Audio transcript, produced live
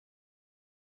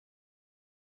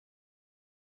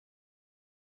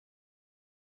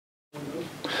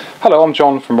Hello, I'm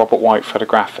John from Robert White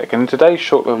Photographic, and in today's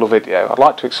short little video I'd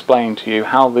like to explain to you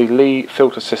how the Lee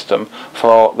filter system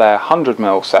for their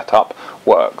 100mm setup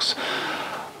works.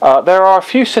 There are a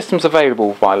few systems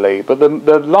available by Lee, but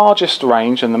the largest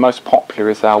range and the most popular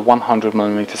is our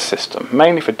 100mm system,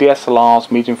 mainly for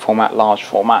DSLRs, medium format, large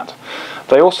format.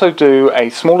 They also do a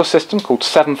smaller system called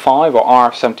 7.5 or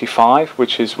RF75,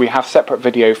 which is we have separate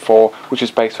video for, which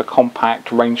is based for compact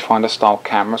rangefinder style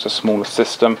cameras, a smaller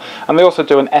system. And they also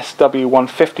do an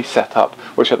SW150 setup,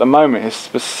 which at the moment is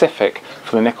specific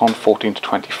for the Nikon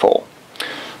 14-24.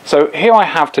 So here I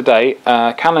have today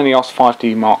a Canon EOS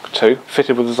 5D Mark II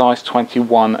fitted with a Zeiss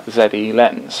 21 ZE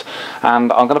lens,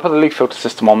 and I'm going to put the Lee filter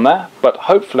system on there, but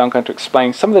hopefully I'm going to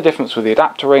explain some of the difference with the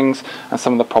adapter rings and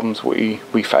some of the problems we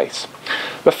face.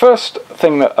 The first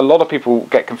thing that a lot of people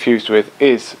get confused with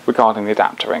is regarding the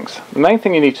adapter rings. The main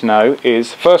thing you need to know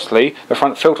is, firstly, the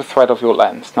front filter thread of your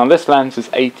lens. Now this lens is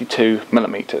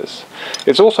 82mm.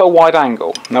 It's also a wide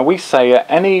angle. Now we say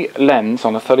any lens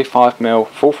on a 35mm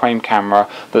full frame camera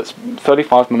that's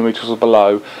 35mm or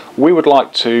below, we would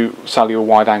like to sell you a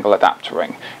wide angle adapter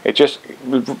ring. It just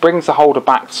brings the holder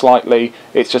back slightly.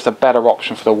 It's just a better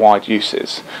option for the wide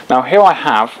uses. Now here I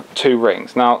have two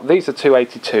rings. Now these are two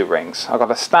 82 rings. I've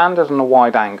got a standard and a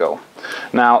wide angle.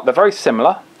 Now they're very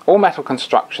similar, all metal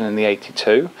construction in the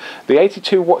 82. The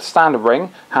 82 standard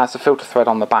ring has the filter thread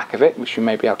on the back of it, which you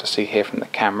may be able to see here from the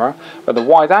camera, but the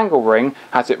wide angle ring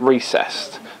has it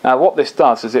recessed. Now what this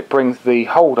does is it brings the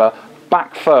holder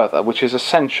back further, which is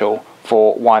essential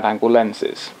for wide angle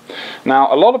lenses.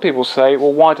 Now a lot of people say,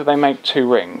 well, why do they make two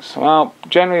rings? Well,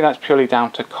 generally that's purely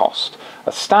down to cost.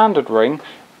 A standard ring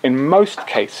in most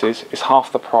cases is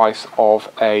half the price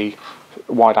of a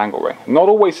wide angle ring. Not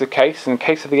always the case. In the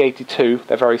case of the 82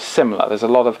 they're very similar. There's a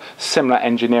lot of similar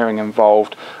engineering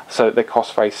involved, so they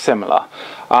cost very similar.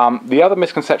 The other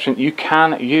misconception, you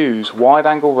can use wide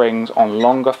angle rings on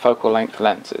longer focal length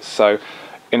lenses. So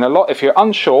if you're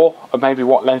unsure of maybe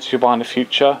what lens you buy in the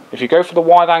future, if you go for the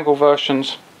wide angle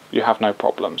versions, you have no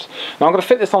problems. Now I'm going to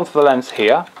fit this onto the lens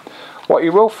here. What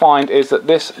you will find is that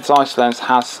this Zeiss lens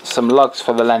has some lugs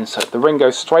for the lens hood. The ring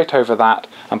goes straight over that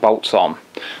and bolts on.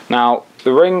 Now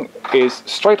the ring is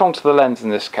straight onto the lens in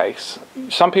this case.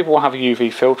 Some people will have a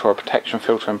UV filter or a protection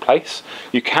filter in place.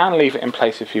 You can leave it in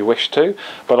place if you wish to,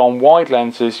 but on wide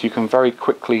lenses you can very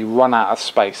quickly run out of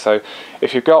space. So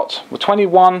if you've got the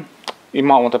 21, you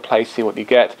might want to play, see what you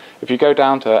get. If you go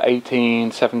down to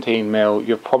 18, 17mm,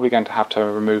 you're probably going to have to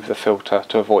remove the filter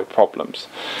to avoid problems.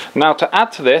 Now to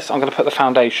add to this, I'm going to put the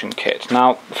foundation kit.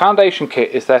 Now the foundation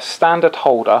kit is their standard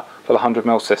holder for the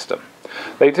 100mm system.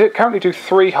 They currently do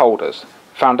three holders: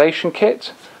 foundation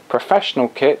kit, professional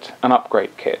kit and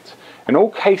upgrade kit. In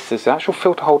all cases the actual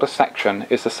filter holder section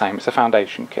is the same, it's a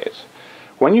foundation kit.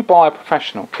 When you buy a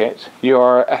professional kit, you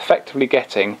are effectively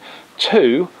getting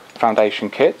two foundation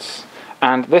kits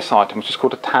and this item, which is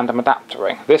called a tandem adapter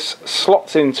ring. This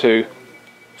slots into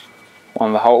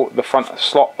the front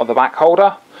slot of the back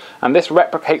holder, and this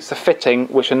replicates the fitting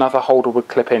which another holder would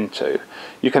clip into.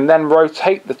 You can then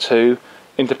rotate the two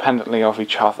independently of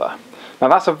each other. Now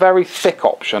that's a very thick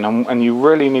option, and you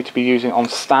really need to be using on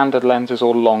standard lenses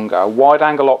or longer. A wide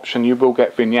angle option you will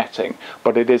get vignetting,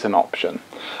 but it is an option.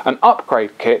 An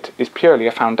upgrade kit is purely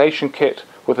a foundation kit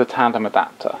with a tandem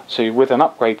adapter. So with an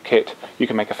upgrade kit you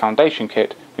can make a foundation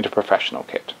kit into a professional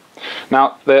kit.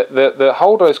 Now the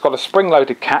holder has got a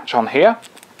spring-loaded catch on here,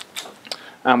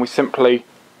 and we simply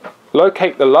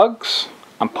locate the lugs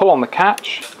and pull on the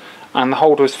catch, and the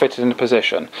holder is fitted into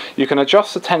position. You can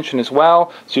adjust the tension as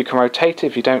well, so you can rotate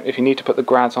it. If you need to put the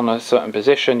grads on a certain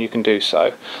position, you can do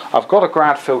so. I've got a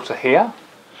grad filter here.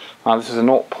 This is a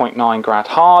 0.9 grad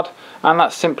hard, and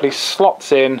that simply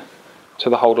slots in to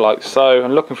the holder like so,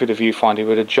 and looking through the viewfinder you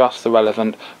would adjust the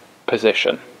relevant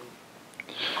position.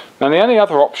 Now the only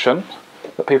other option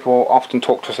that people often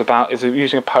talk to us about is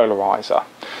using a polarizer.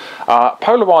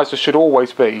 Polarizers should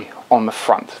always be on the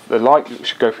front. The light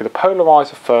should go through the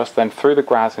polarizer first, then through the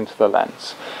grads into the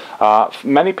lens.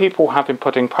 Many people have been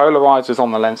putting polarizers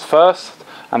on the lens first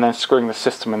and then screwing the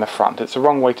system in the front. It's the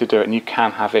wrong way to do it, and you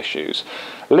can have issues.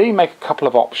 Lee make a couple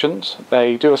of options.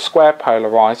 They do a square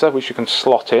polarizer which you can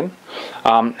slot in.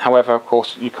 However, of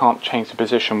course, you can't change the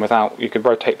position without, you could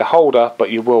rotate the holder,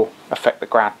 but you will affect the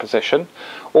grad position.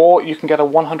 Or you can get a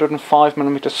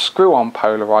 105mm screw-on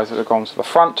polarizer that goes to the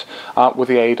front with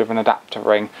the aid of an adapter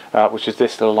ring, which is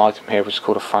this little item here, which is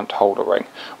called a front holder ring.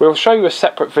 We'll show you a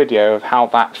separate video of how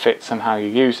that fits and how you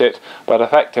use it, but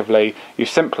effectively you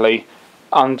simply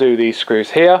undo these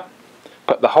screws here,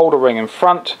 put the holder ring in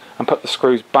front and put the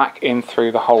screws back in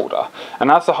through the holder.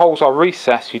 And as the holes are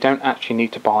recessed, you don't actually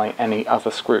need to buy any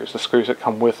other screws. The screws that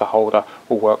come with the holder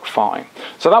will work fine.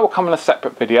 So that will come in a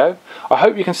separate video. I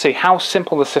hope you can see how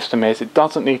simple the system is. It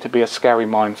doesn't need to be a scary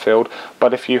minefield,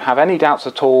 but if you have any doubts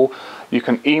at all, you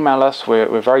can email us.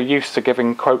 We're very used to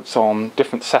giving quotes on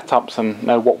different setups and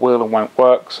know what will and won't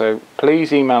work, so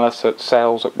please email us at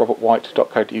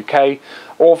sales@robertwhite.co.uk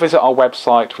or visit our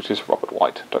website, which is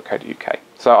robertwhite.co.uk.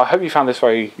 So I hope you found this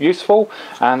very useful,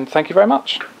 and thank you very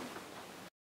much.